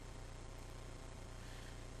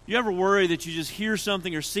You ever worry that you just hear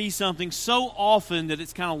something or see something so often that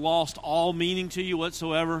it's kind of lost all meaning to you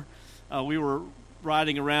whatsoever? We were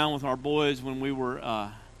riding around with our boys when we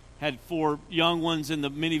had 4 young ones in the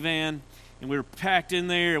minivan, and we were packed in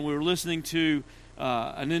there, and we were listening to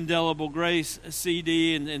an Indelible Grace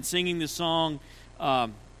CD and singing the song. I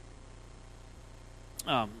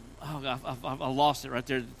lost it right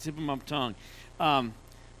there at the tip of my tongue.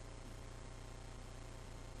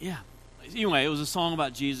 Anyway, it was a song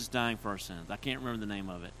about Jesus dying for our sins. I can't remember the name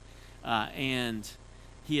of it. And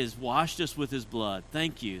He has washed us with His blood.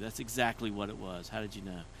 Thank you. That's exactly what it was. How did you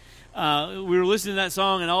know? We were listening to that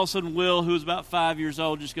song, and all of a sudden Will, who was about 5 years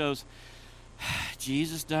old, just goes,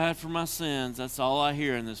 Jesus died for my sins. That's all I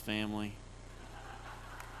hear in this family.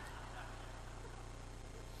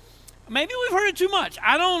 Maybe we've heard it too much.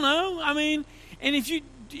 I don't know.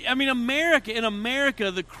 In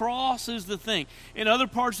America, the cross is the thing. In other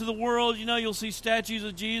parts of the world, you'll see statues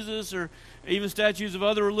of Jesus or even statues of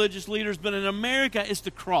other religious leaders. But in America, it's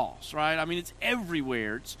the cross, right? It's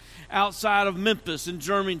everywhere. It's outside of Memphis and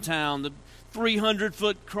Germantown, the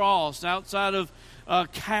 300-foot cross. Outside of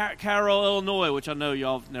Cairo, Illinois, which I know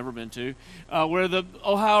y'all have never been to, where the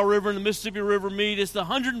Ohio River and the Mississippi River meet. It's the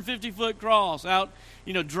 150-foot cross. Out,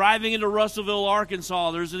 driving into Russellville,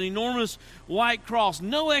 Arkansas, there's an enormous white cross.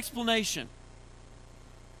 No explanation.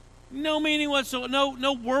 No meaning whatsoever.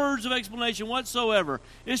 No words of explanation whatsoever.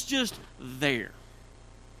 It's just there.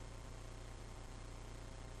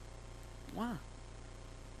 Why?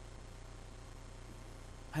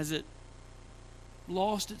 Has it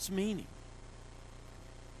lost its meaning?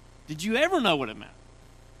 Did you ever know what it meant?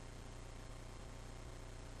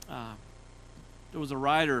 There was a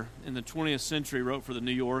writer in the 20th century, wrote for the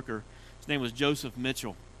New Yorker. His name was Joseph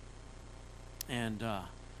Mitchell. And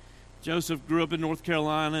Joseph grew up in North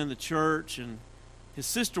Carolina in the church, and his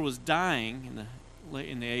sister was dying in the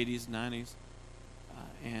 80s, 90s.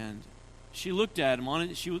 And she looked at him on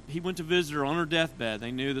it. He went to visit her on her deathbed.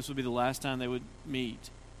 They knew this would be the last time they would meet.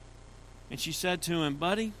 And she said to him,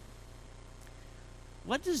 "Buddy,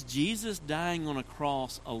 what does Jesus dying on a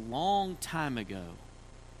cross a long time ago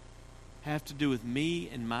have to do with me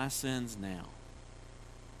and my sins now?"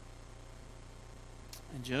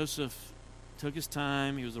 And Joseph took his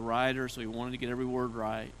time. He was a writer, so he wanted to get every word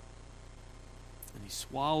right. And he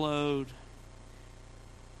swallowed,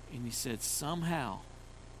 and he said, somehow,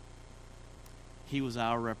 he was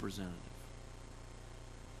our representative.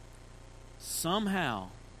 Somehow,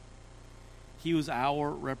 he was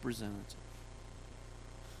our representative.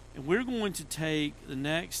 And we're going to take the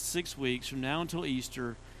next 6 weeks from now until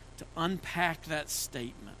Easter to unpack that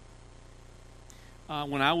statement.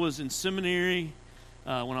 When I was in seminary,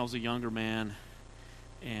 when I was a younger man,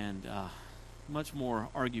 and much more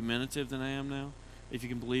argumentative than I am now, if you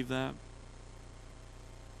can believe that,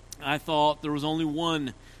 I thought there was only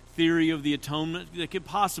one theory of the atonement that could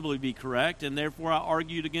possibly be correct, and therefore I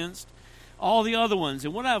argued against all the other ones.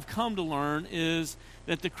 And what I've come to learn is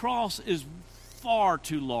that the cross is far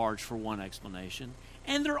too large for one explanation,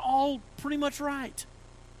 and they're all pretty much right.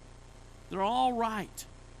 They're all right.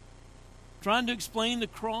 Trying to explain the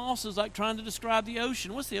cross is like trying to describe the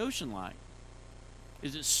ocean. What's the ocean like?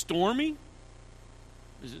 Is it stormy?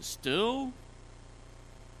 Is it still?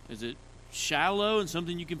 Is it shallow and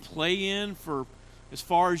something you can play in for as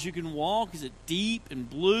far as you can walk? Is it deep and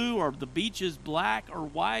blue? Are the beaches black or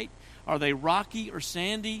white? Are they rocky or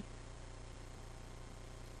sandy?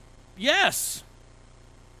 Yes.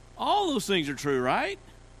 All those things are true, right?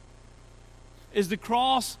 Is the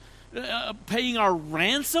cross paying our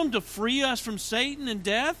ransom to free us from Satan and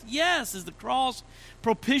death? Yes. Is the cross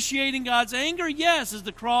propitiating God's anger? Yes. Is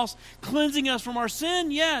the cross cleansing us from our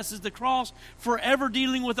sin? Yes. Is the cross forever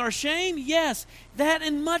dealing with our shame? Yes. That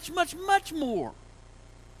and much, much, much more.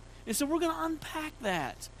 And so we're going to unpack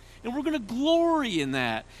that. And we're going to glory in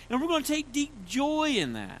that. And we're going to take deep joy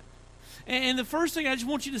in that. And the first thing I just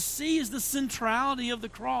want you to see is the centrality of the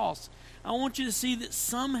cross. I want you to see that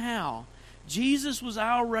somehow Jesus was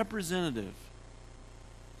our representative,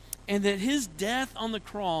 and that his death on the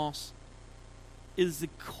cross is the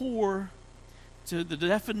core to the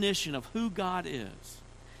definition of who God is.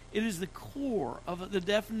 It is the core of the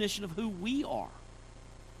definition of who we are.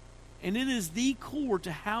 And it is the core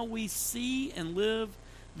to how we see and live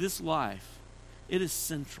this life. It is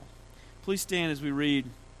central. Please stand as we read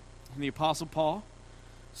from the Apostle Paul,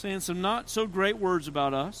 saying some not so great words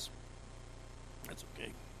about us. That's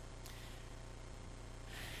okay.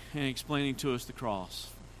 And explaining to us the cross.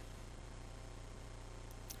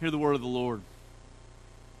 Hear the word of the Lord.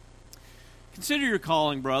 Consider your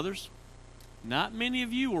calling, brothers. Not many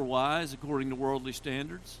of you were wise according to worldly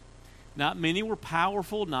standards, Not many were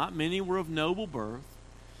powerful, not many were of noble birth,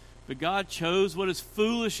 but God chose what is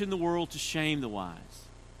foolish in the world to shame the wise.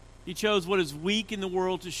 He chose what is weak in the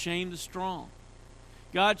world to shame the strong.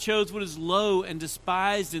 God chose what is low and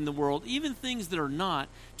despised in the world, even things that are not,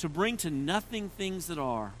 to bring to nothing things that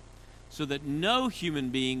are, so that no human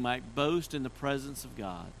being might boast in the presence of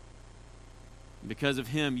God. And because of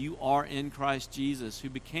him, you are in Christ Jesus, who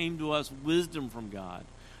became to us wisdom from God,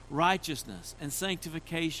 righteousness and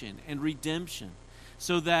sanctification and redemption,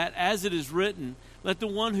 so that, as it is written, let the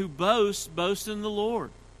one who boasts boast in the Lord.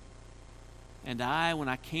 And I, when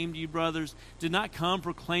I came to you, brothers, did not come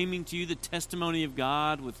proclaiming to you the testimony of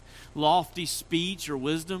God with lofty speech or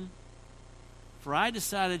wisdom. For I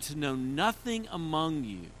decided to know nothing among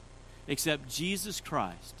you except Jesus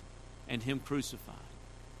Christ and him crucified.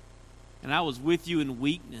 And I was with you in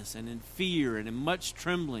weakness and in fear and in much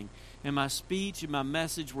trembling. And my speech and my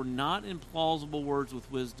message were not in plausible words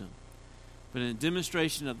with wisdom, but in a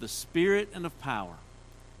demonstration of the Spirit and of power,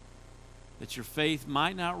 that your faith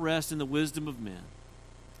might not rest in the wisdom of men,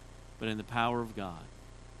 but in the power of God.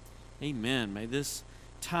 Amen. May this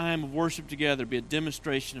time of worship together be a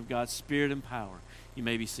demonstration of God's Spirit and power. You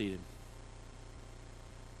may be seated.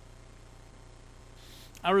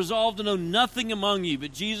 I resolved to know nothing among you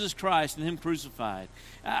but Jesus Christ and him crucified.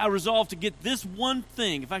 I resolved to get this one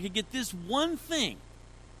thing. If I could get this one thing,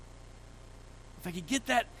 if I could get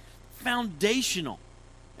that foundational,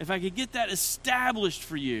 if I could get that established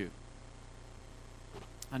for you,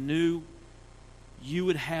 I knew you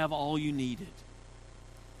would have all you needed.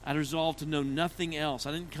 I resolved to know nothing else.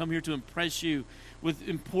 I didn't come here to impress you with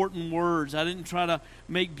important words. I didn't try to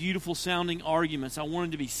make beautiful sounding arguments. I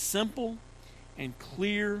wanted to be simple and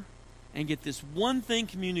clear and get this one thing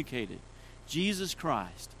communicated: Jesus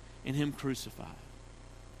Christ and him crucified.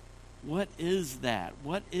 What is that?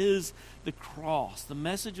 What is the cross? The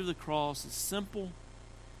message of the cross is simple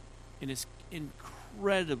and it's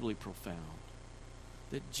incredibly profound.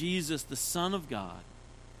 That Jesus, the Son of God,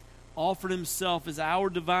 offered himself as our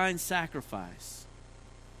divine sacrifice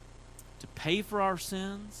to pay for our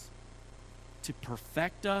sins, to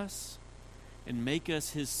perfect us, and make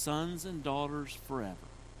us his sons and daughters forever.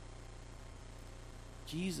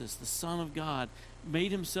 Jesus, the Son of God,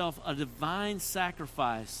 made himself a divine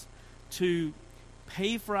sacrifice to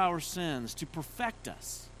pay for our sins, to perfect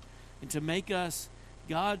us, and to make us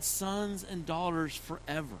God's sons and daughters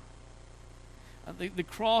forever. The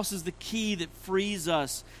cross is the key that frees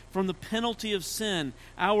us from the penalty of sin,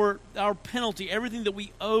 our penalty, everything that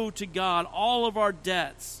we owe to God, all of our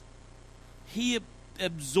debts. He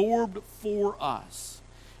absorbed for us.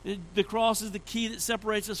 The cross is the key that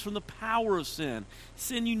separates us from the power of sin.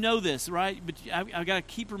 Sin, you know this, right? But I've got to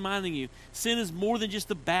keep reminding you, sin is more than just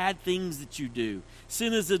the bad things that you do.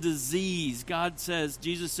 Sin is a disease. God says,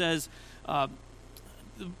 Jesus says,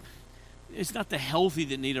 it's not the healthy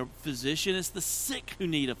that need a physician, it's the sick who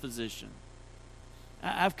need a physician.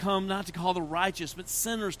 I've come not to call the righteous, but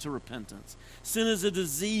sinners to repentance. Sin is a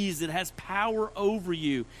disease that has power over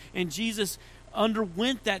you. And Jesus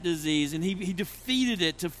underwent that disease, and he defeated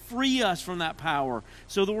it to free us from that power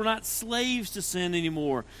so that we're not slaves to sin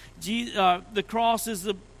anymore. The cross is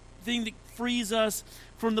the thing that frees us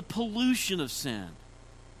from the pollution of sin.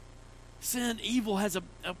 Sin, evil has a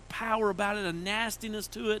power about it, a nastiness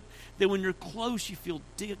to it, that when you're close, you feel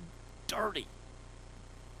dirty.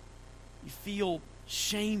 You feel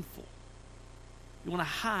shameful. You want to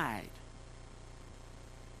hide.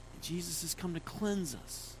 And Jesus has come to cleanse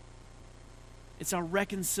us. It's our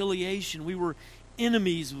reconciliation. We were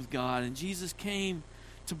enemies with God, and Jesus came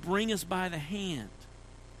to bring us by the hand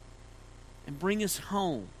and bring us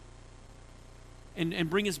home. And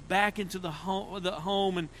bring us back into the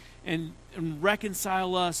home and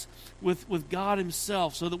reconcile us with God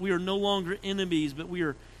himself, so that we are no longer enemies, but we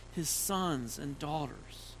are his sons and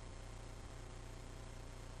daughters.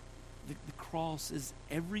 The cross is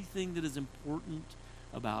everything that is important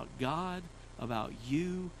about God, about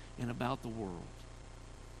you, and about the world.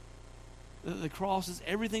 The cross is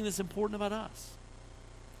everything that's important about us.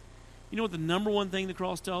 You know what the number one thing the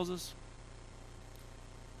cross tells us?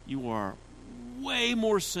 You are way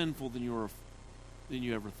more sinful than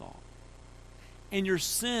you ever thought. And your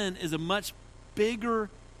sin is a much bigger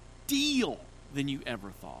deal than you ever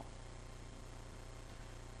thought.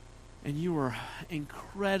 And you are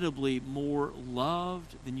incredibly more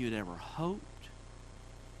loved than you had ever hoped.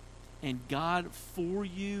 And God for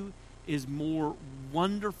you is more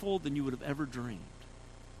wonderful than you would have ever dreamed.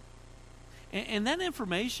 And that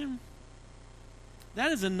information,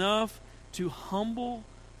 that is enough to humble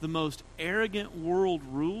the most arrogant world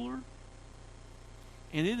ruler,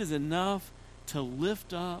 and it is enough to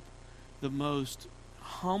lift up the most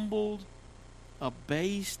humbled,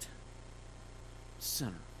 abased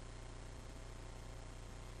sinner.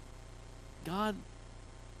 God,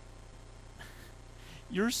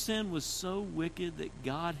 your sin was so wicked that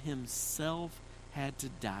God himself had to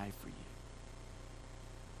die for you.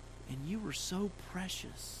 And you were so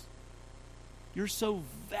precious. You're so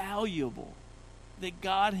valuable that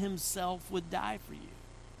God himself would die for you.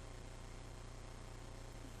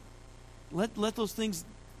 Let those things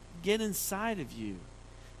get inside of you.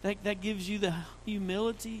 That gives you the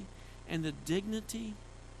humility and the dignity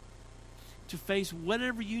to face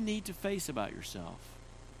whatever you need to face about yourself.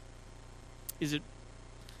 Is it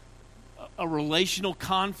a relational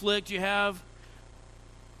conflict you have?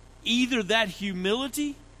 Either that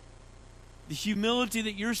humility, the humility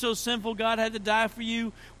that you're so sinful God had to die for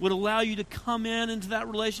you, would allow you to come into that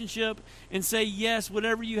relationship and say, yes,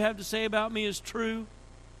 whatever you have to say about me is true.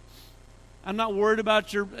 I'm not worried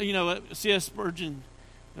about your, C.S. Spurgeon,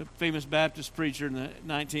 a famous Baptist preacher in the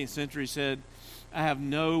 19th century, said, I have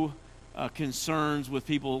no concerns with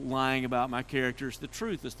people lying about my characters. The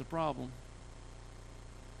truth is the problem.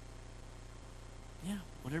 Yeah,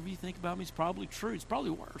 whatever you think about me is probably true. It's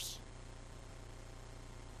probably worse.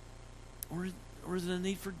 Or is it a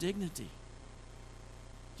need for dignity?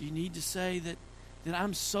 Do you need to say that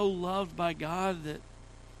I'm so loved by God that,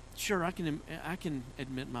 sure, I can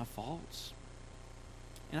admit my faults,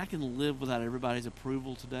 and I can live without everybody's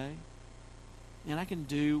approval today, and I can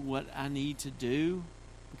do what I need to do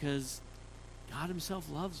because God himself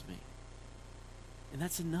loves me, and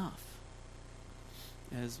that's enough.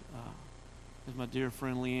 As my dear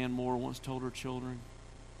friend Leanne Moore once told her children,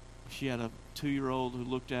 she had a 2-year-old who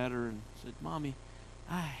looked at her and said, Mommy,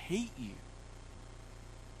 I hate you.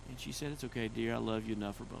 And she said, it's okay, dear, I love you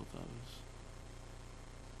enough for both of us.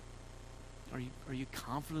 Are you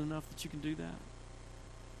confident enough that you can do that?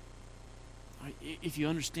 If you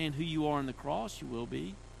understand who you are in the cross, you will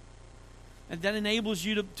be. And that enables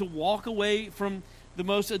you to walk away from the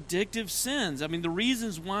most addictive sins. I mean, the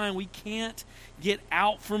reasons why we can't get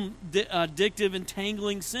out from addictive,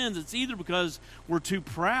 entangling sins, it's either because we're too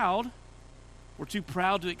proud. We're too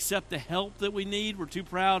proud to accept the help that we need. We're too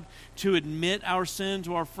proud to admit our sin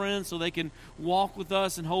to our friends so they can walk with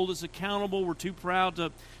us and hold us accountable. We're too proud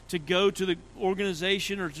to go to the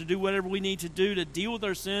organization or to do whatever we need to do to deal with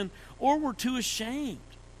our sin. Or we're too ashamed.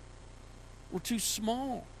 We're too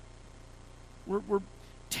small. We're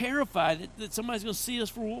terrified that somebody's going to see us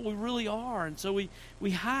for what we really are, and so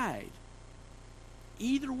we hide.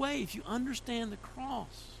 Either way, if you understand the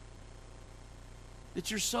cross, that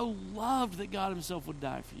you're so loved that God himself would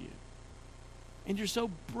die for you, and you're so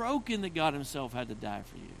broken that God himself had to die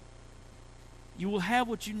for you, you will have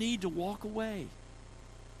what you need to walk away.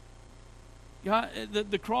 God,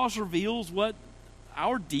 the cross reveals what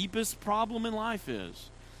our deepest problem in life is.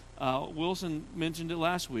 Wilson mentioned it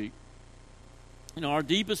last week. Our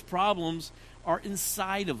deepest problems are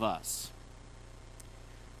inside of us.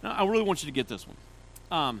 Now, I really want you to get this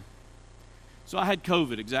one. So I had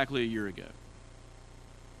COVID exactly a year ago.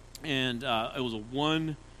 And it was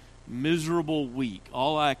one miserable week.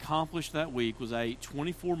 All I accomplished that week was I ate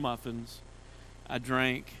 24 muffins. I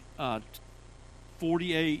drank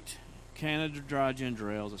 48 Canada Dry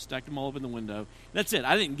ginger ales. I stacked them all up in the window. That's it.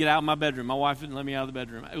 I didn't get out of my bedroom. My wife didn't let me out of the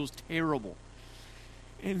bedroom. It was terrible.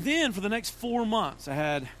 And then for the next 4 months, I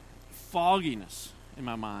had fogginess in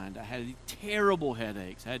my mind. I had terrible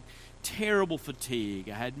headaches. I had terrible fatigue.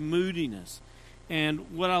 I had moodiness.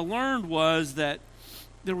 And what I learned was that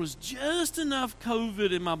there was just enough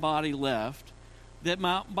COVID in my body left that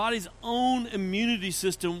my body's own immunity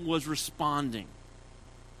system was responding.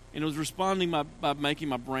 And it was responding by making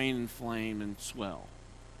my brain inflame and swell.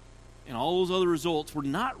 And all those other results were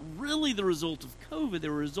not really the result of COVID. They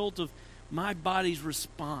were a result of my body's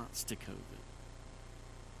response to COVID.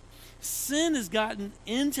 Sin has gotten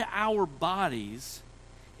into our bodies,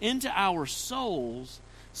 into our souls,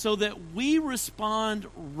 so that we respond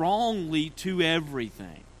wrongly to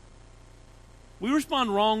everything. We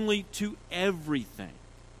respond wrongly to everything.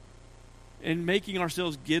 And making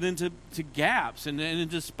ourselves get into gaps and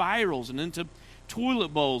into spirals and into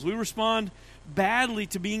toilet bowls. We respond badly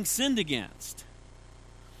to being sinned against.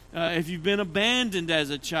 If you've been abandoned as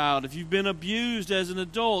a child, if you've been abused as an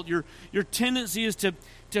adult, your tendency is to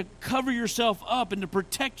cover yourself up and to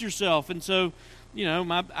protect yourself. And so,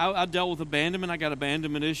 I dealt with abandonment. I got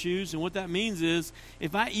abandonment issues. And what that means is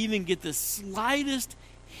if I even get the slightest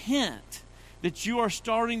hint that you are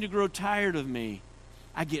starting to grow tired of me,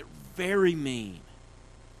 I get very mean.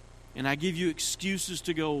 And I give you excuses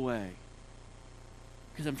to go away.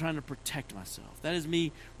 because I'm trying to protect myself. That is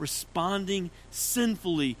me responding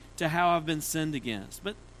sinfully to how I've been sinned against.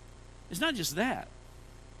 But it's not just that.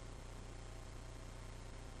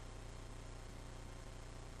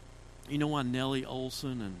 You know why Nellie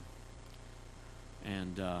Olson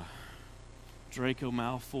and Draco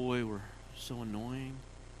Malfoy were so annoying,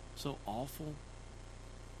 so awful?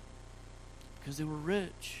 Because they were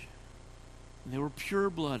rich. And they were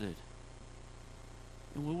pure-blooded.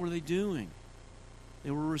 And what were they doing?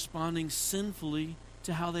 They were responding sinfully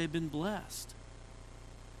to how they had been blessed.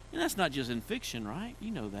 And that's not just in fiction, right?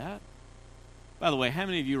 You know that. By the way, how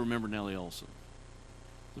many of you remember Nellie Olson?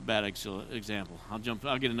 It's a bad example.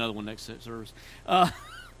 I'll get another one next service.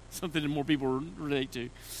 Something that more people relate to.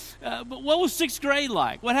 But what was sixth grade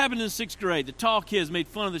like? What happened in sixth grade? The tall kids made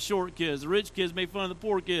fun of the short kids. The rich kids made fun of the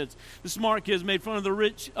poor kids. The smart kids made fun of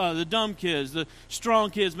the dumb kids. The strong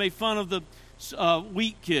kids made fun of the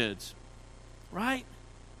weak kids. Right?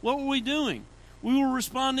 What were we doing? We were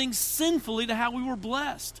responding sinfully to how we were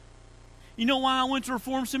blessed. You know why I went to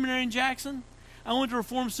Reformed Seminary in Jackson? I went to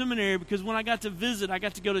Reformed Seminary because when I got to visit, I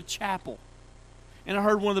got to go to chapel. And I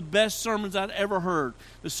heard one of the best sermons I'd ever heard,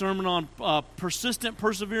 the sermon on persistent,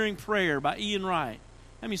 persevering prayer by Ian Wright.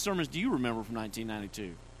 How many sermons do you remember from 1992?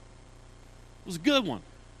 It was a good one.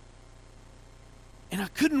 And I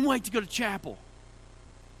couldn't wait to go to chapel.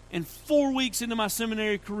 And 4 weeks into my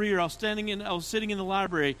seminary career, I was sitting in the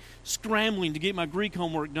library scrambling to get my Greek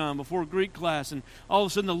homework done before Greek class, and all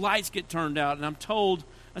of a sudden the lights get turned out, and I'm told,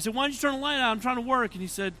 I said, "Why don't you turn the light out? I'm trying to work." And he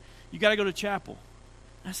said, "You got to go to chapel."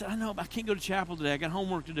 I said, "I know, but I can't go to chapel today. I got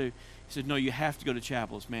homework to do." He said, "No, you have to go to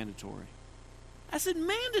chapel. It's mandatory." I said,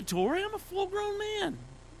 "Mandatory? I'm a full-grown man."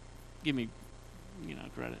 Give me,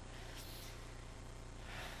 credit.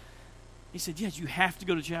 He said, "Yes, you have to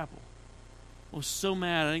go to chapel." I was so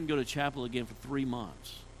mad I didn't go to chapel again for 3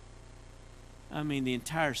 months. I mean, the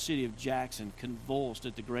entire city of Jackson convulsed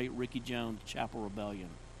at the great Ricky Jones Chapel Rebellion.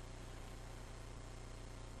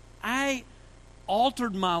 I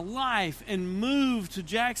altered my life and moved to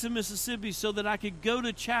Jackson, Mississippi so that I could go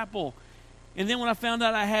to chapel. And then when I found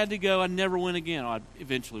out I had to go, I never went again. I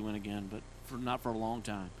eventually went again, but not for a long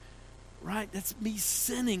time. Right? That's me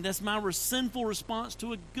sinning. That's my sinful response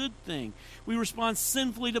to a good thing. We respond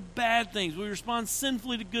sinfully to bad things. We respond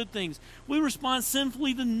sinfully to good things. We respond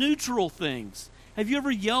sinfully to neutral things. Have you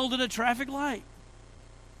ever yelled at a traffic light?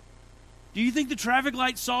 Do you think the traffic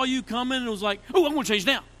light saw you coming and was like, "Oh, I'm going to change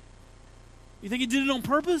now"? You think it did it on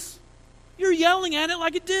purpose? You're yelling at it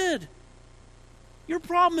like it did. Your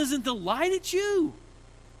problem isn't the light, it's you.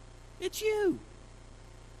 It's you.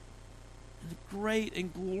 And the great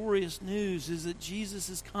and glorious news is that Jesus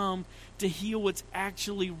has come to heal what's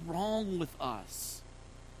actually wrong with us.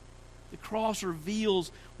 The cross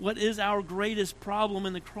reveals what is our greatest problem,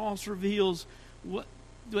 and the cross reveals what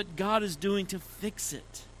God is doing to fix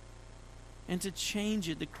it and to change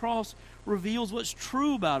it. The cross reveals what's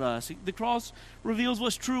true about us. The cross reveals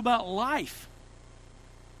what's true about life.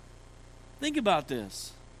 Think about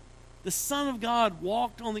this. The Son of God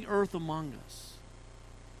walked on the earth among us.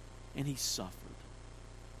 And he suffered.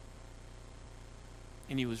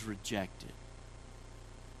 And he was rejected.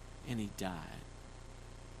 And he died.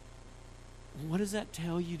 What does that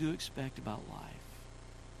tell you to expect about life?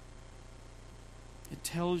 It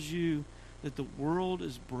tells you that the world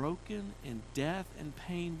is broken and death and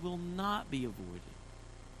pain will not be avoided.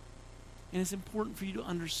 And it's important for you to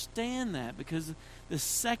understand that, because the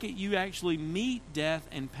second you actually meet death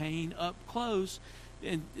and pain up close,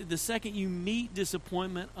 and the second you meet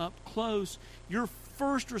disappointment up close, your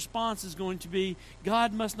first response is going to be,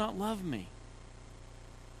 "God must not love me."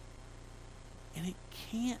 And it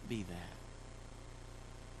can't be that,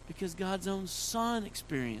 because God's own Son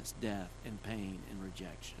experienced death and pain and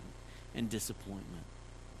rejection and disappointment.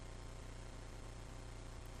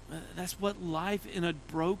 That's what life in a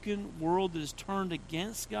broken world that is turned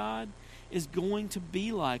against God is going to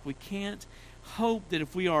be like. We can't hope that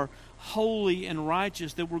if we are holy and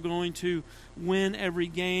righteous that we're going to win every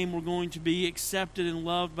game, we're going to be accepted and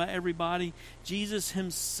loved by everybody. Jesus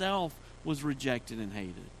himself was rejected and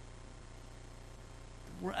hated.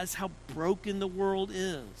 That's how broken the world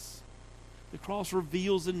is. The cross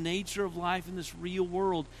reveals the nature of life in this real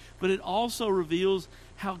world, but it also reveals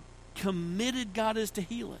how committed God is to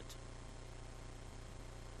heal it.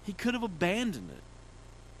 He could have abandoned it,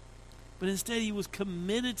 but instead he was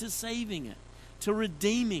committed to saving it, to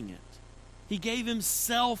redeeming it. He gave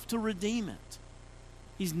himself to redeem it.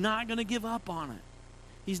 He's not going to give up on it.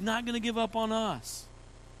 He's not going to give up on us.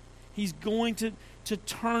 He's going to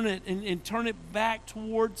turn it and turn it back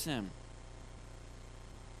towards him.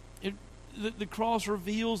 the cross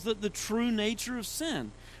reveals the true nature of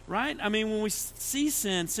sin, right? I mean, when we see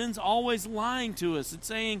sin, sin's always lying to us. It's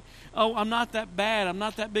saying, "Oh, I'm not that bad. I'm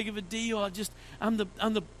not that big of a deal. I'm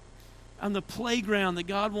the playground that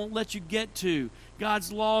God won't let you get to.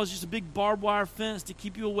 God's law is just a big barbed wire fence to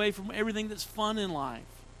keep you away from everything that's fun in life."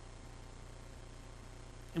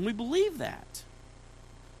 And we believe that,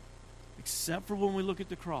 except for when we look at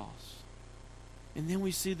the cross. And then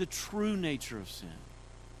we see the true nature of sin.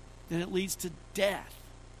 That it leads to death.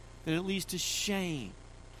 That it leads to shame.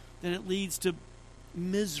 That it leads to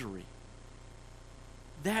misery.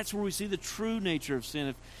 That's where we see the true nature of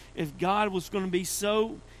sin. If God was going to be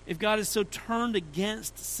if God is so turned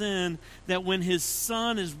against sin that when His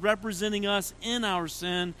Son is representing us in our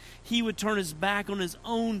sin, He would turn His back on His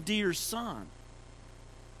own dear Son,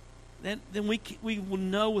 then we will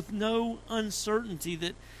know with no uncertainty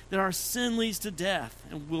that our sin leads to death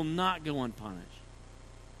and will not go unpunished.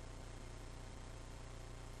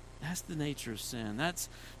 That's the nature of sin. That's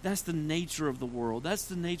the nature of the world. That's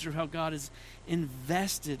the nature of how God is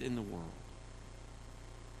invested in the world.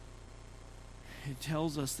 It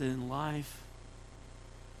tells us that in life...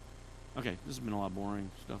 Okay, this has been a lot of boring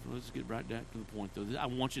stuff. Let's get right back to the point, though. I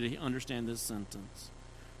want you to understand this sentence.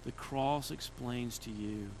 The cross explains to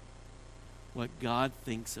you what God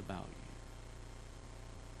thinks about you.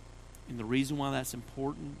 And the reason why that's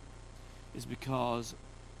important is because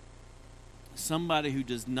somebody who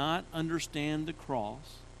does not understand the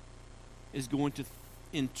cross is going to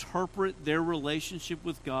interpret their relationship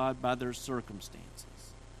with God by their circumstances.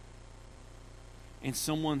 And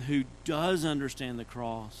someone who does understand the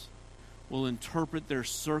cross will interpret their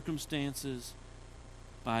circumstances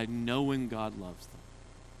by knowing God loves them.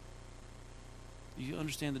 Do you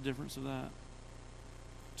understand the difference of that?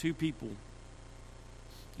 Two people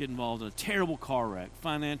get involved in a terrible car wreck,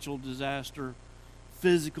 financial disaster,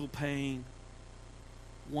 physical pain.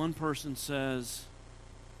 One person says,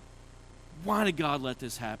 "Why did God let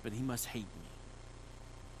this happen? He must hate me.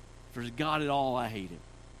 If there's God at all, I hate Him."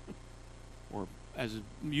 Or, as is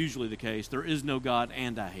usually the case, there is no God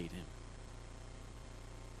and I hate Him.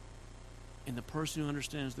 And the person who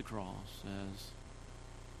understands the cross says,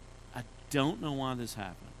 "I don't know why this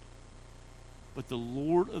happened, but the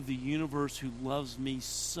Lord of the universe, who loves me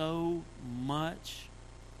so much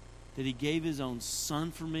that He gave His own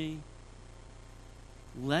Son for me,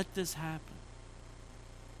 let this happen.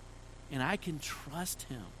 And I can trust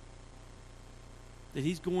Him that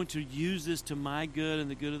He's going to use this to my good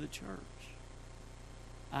and the good of the church.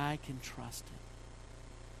 I can trust Him."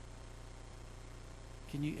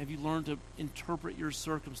 Have you learned to interpret your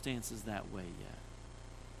circumstances that way yet?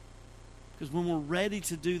 Because when we're ready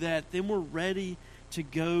to do that, then we're ready to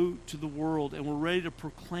go to the world and we're ready to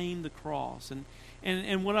proclaim the cross.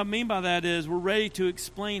 And what I mean by that is we're ready to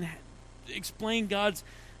explain God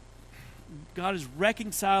is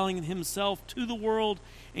reconciling Himself to the world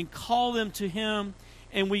and call them to Him.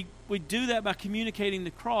 And we do that by communicating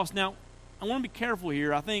the cross. Now, I want to be careful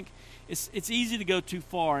here. I think it's easy to go too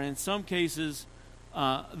far. And in some cases,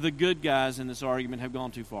 the good guys in this argument have gone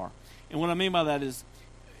too far. And what I mean by that is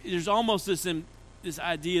there's almost this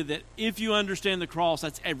idea that if you understand the cross,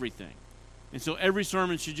 that's everything. And so every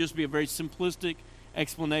sermon should just be a very simplistic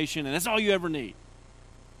explanation, and that's all you ever need.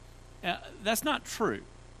 That's not true.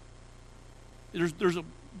 The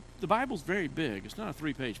Bible's very big. It's not a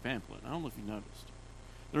 3-page pamphlet. I don't know if you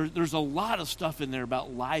noticed. There's a lot of stuff in there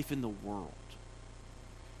about life in the world.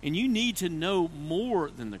 And you need to know more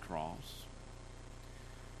than the cross.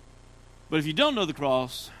 But if you don't know the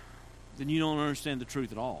cross, then you don't understand the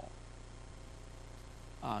truth at all.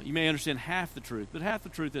 You may understand half the truth, but half the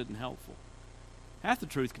truth isn't helpful. Half the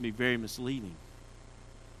truth can be very misleading.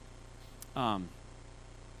 Y'all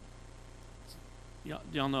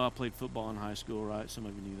know I played football in high school, right? Some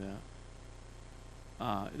of you knew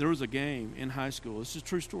that. There was a game in high school, this is a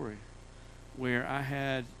true story, where I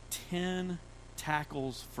had 10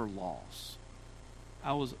 tackles for loss.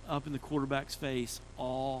 I was up in the quarterback's face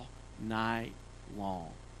all night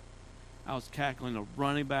long. I was tackling the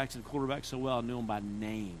running backs and quarterbacks so well I knew them by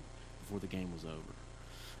name before the game was over.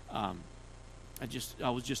 I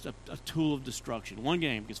was just a tool of destruction. One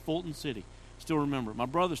game against Fulton City, still remember it. My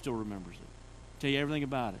brother still remembers it. Tell you everything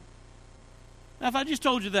about it. Now, if I just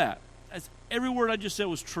told you that, every word I just said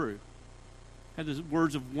was true. I had the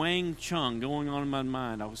words of Wang Chung going on in my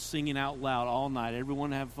mind. I was singing out loud all night.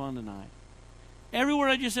 Everyone have fun tonight. Every word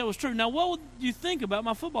I just said was true. Now, what would you think about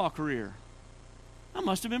my football career? I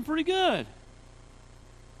must have been pretty good.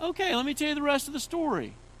 Okay, let me tell you the rest of the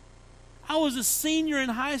story. I was a senior in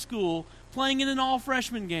high school playing in an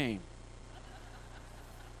all-freshman game.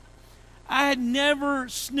 I had never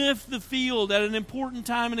sniffed the field at an important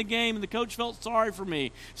time in a game, and the coach felt sorry for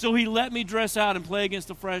me, so he let me dress out and play against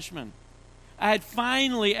a freshman. I had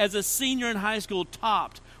finally, as a senior in high school,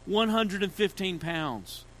 topped 115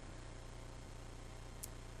 pounds.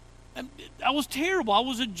 I was terrible. I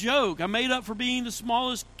was a joke. I made up for being the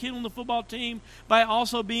smallest kid on the football team by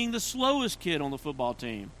also being the slowest kid on the football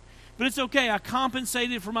team. But it's okay. I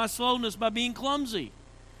compensated for my slowness by being clumsy.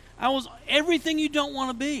 I was everything you don't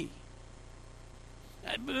want to be.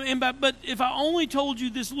 But if I only told you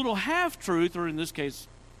this little half-truth, or in this case,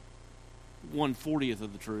 1/40th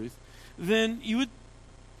of the truth, then you would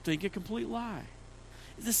think a complete lie.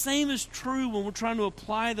 The same is true when we're trying to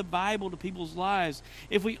apply the Bible to people's lives.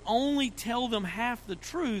 If we only tell them half the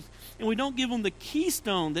truth and we don't give them the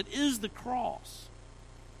keystone that is the cross,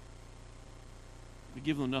 we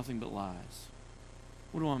give them nothing but lies.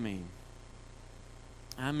 What do I mean?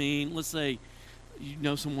 I mean, let's say you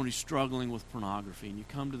know someone who's struggling with pornography, and you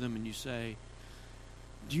come to them and you say,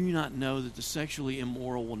 do you not know that the sexually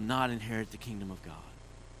immoral will not inherit the kingdom of God?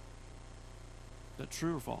 Is that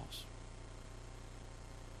true or false?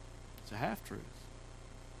 It's a half-truth.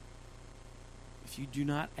 If you do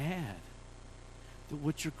not add that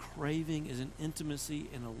what you're craving is an intimacy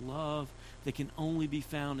and a love that can only be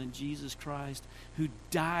found in Jesus Christ, who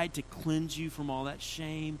died to cleanse you from all that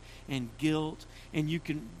shame and guilt, and you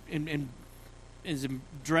can and has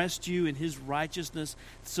dressed you in his righteousness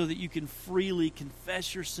so that you can freely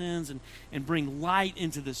confess your sins and bring light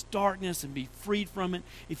into this darkness and be freed from it.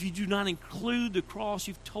 If you do not include the cross,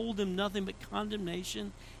 you've told them nothing but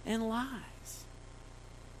condemnation and lies.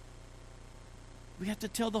 We have to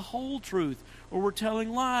tell the whole truth, or we're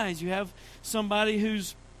telling lies. You have somebody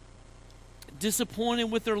who's disappointed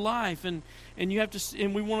with their life, and you have to,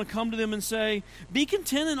 and we want to come to them and say, be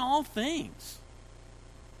content in all things.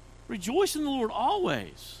 Rejoice in the Lord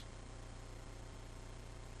always.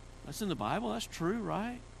 That's in the Bible. That's true,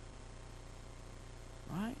 right?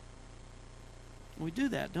 Right? We do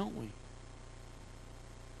that, don't we?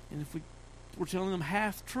 And if we're telling them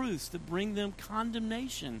half-truths that bring them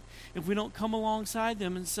condemnation, if we don't come alongside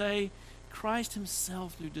them and say, Christ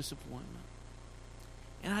himself knew disappointment.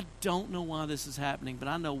 And I don't know why this is happening, but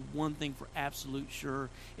I know one thing for absolute sure.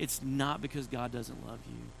 It's not because God doesn't love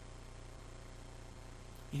you.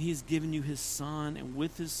 And he has given you his Son, and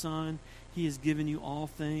with his Son, he has given you all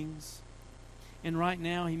things. And right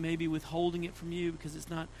now, he may be withholding it from you because it's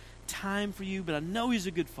not time for you, but I know he's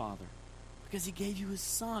a good father because he gave you his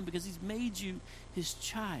Son, because he's made you his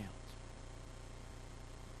child.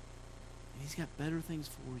 And he's got better things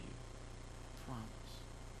for you. I promise.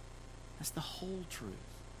 That's the whole truth.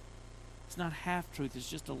 It's not half-truth. It's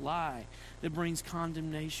just a lie that brings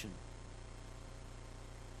condemnation.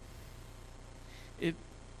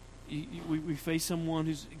 We face someone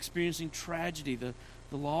who's experiencing tragedy, the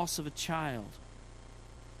loss of a child.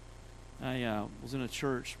 I was in a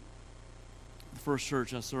church, the first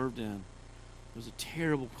church I served in. It was a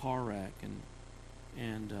terrible car wreck,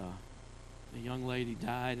 and a young lady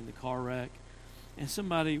died in the car wreck. And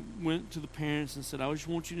somebody went to the parents and said, I just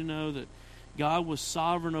want you to know that God was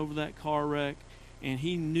sovereign over that car wreck, and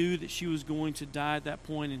he knew that she was going to die at that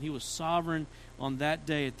point, and he was sovereign on that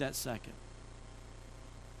day at that second.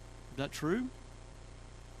 Is that true?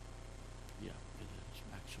 Yeah, it is,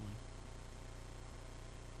 actually.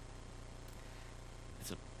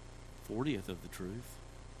 It's a 40th of the truth.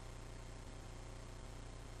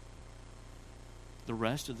 The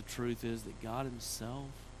rest of the truth is that God himself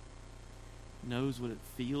knows what it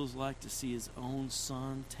feels like to see his own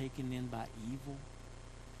Son taken in by evil.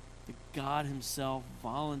 That God himself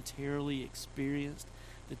voluntarily experienced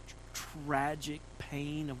the tragic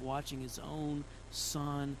pain of watching his own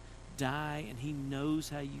Son die, and he knows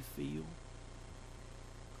how you feel.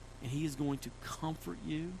 And he is going to comfort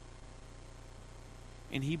you.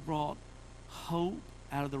 And he brought hope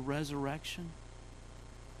out of the resurrection.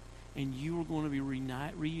 And you are going to be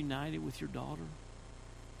reunited with your daughter.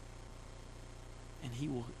 And he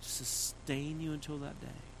will sustain you until that day.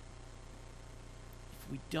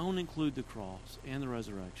 If we don't include the cross and the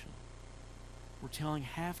resurrection, we're telling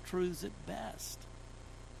half-truths at best.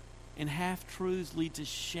 And half-truths lead to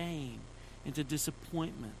shame and to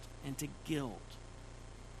disappointment and to guilt.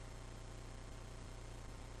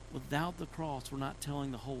 Without the cross, we're not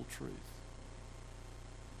telling the whole truth.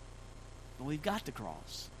 But we've got the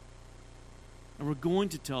cross. And we're going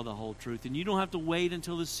to tell the whole truth. And you don't have to wait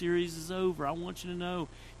until the series is over. I want you to know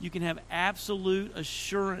you can have absolute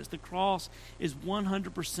assurance. The cross is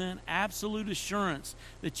 100% absolute assurance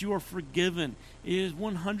that you are forgiven. It is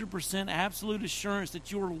 100% absolute assurance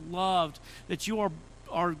that you are loved, that you are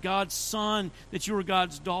are God's son, that you are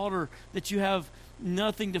God's daughter, that you have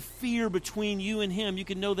nothing to fear between you and him. You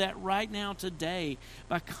can know that right now today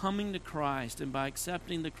by coming to Christ and by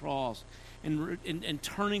accepting the cross and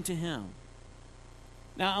turning to him.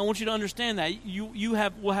 Now, I want you to understand that. You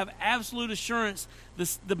will have absolute assurance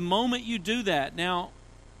the moment you do that. Now,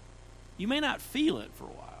 you may not feel it for a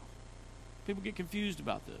while. People get confused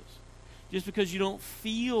about this. Just because you don't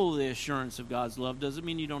feel the assurance of God's love doesn't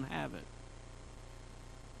mean you don't have it.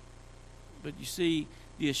 But you see,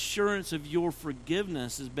 the assurance of your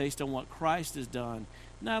forgiveness is based on what Christ has done,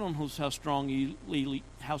 not on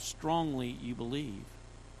how strongly you believe.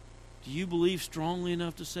 Do you believe strongly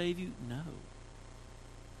enough to save you? No.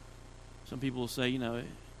 Some people will say,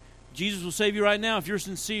 Jesus will save you right now if you're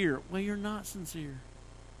sincere. Well, you're not sincere.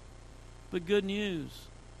 But good news,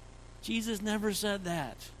 Jesus never said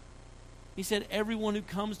that. He said, everyone who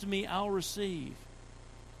comes to me, I'll receive.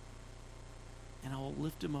 And I will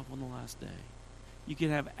lift him up on the last day. You can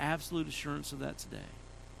have absolute assurance of that today.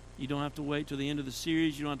 You don't have to wait till the end of the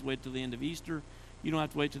series. You don't have to wait till the end of Easter. You don't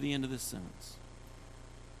have to wait till the end of this sentence.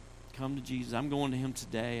 Come to Jesus. I'm going to him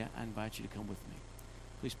today. I invite you to come with me.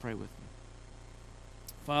 Please pray with me.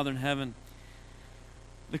 Father in heaven,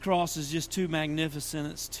 the cross is just too magnificent.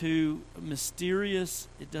 It's too mysterious.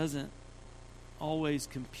 It doesn't always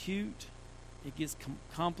compute. It gets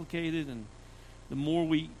complicated, and the more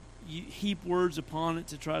we heap words upon it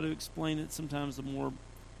to try to explain it, sometimes the more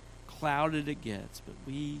clouded it gets. But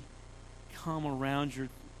we come around your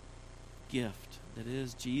gift that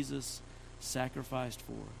is Jesus sacrificed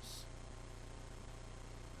for us.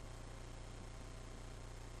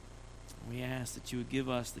 We ask that you would give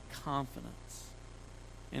us the confidence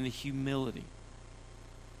and the humility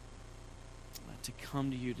to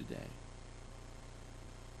come to you today.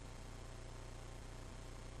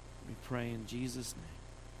 We pray in Jesus'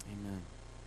 name. Amen.